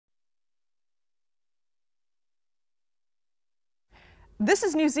This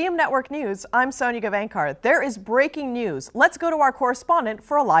is Newseum Network News. I'm Sonia Gavankar. There is breaking news. Let's go to our correspondent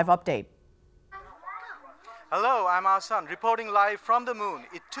for a live update. Hello, I'm Asan, reporting live from the moon.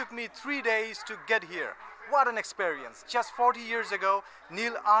 It took me 3 days to get here. What an experience. Just 40 years ago,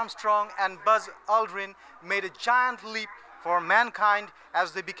 Neil Armstrong and Buzz Aldrin made a giant leap for mankind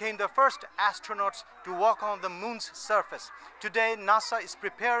as they became the first astronauts to walk on the moon's surface. Today, NASA is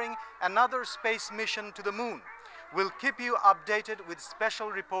preparing another space mission to the moon. We'll keep you updated with special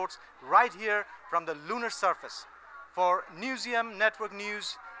reports right here from the lunar surface. For Newseum Network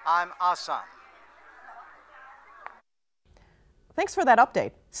News, I'm Asan. Thanks for that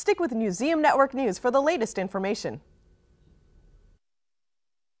update. Stick with Newseum Network News for the latest information.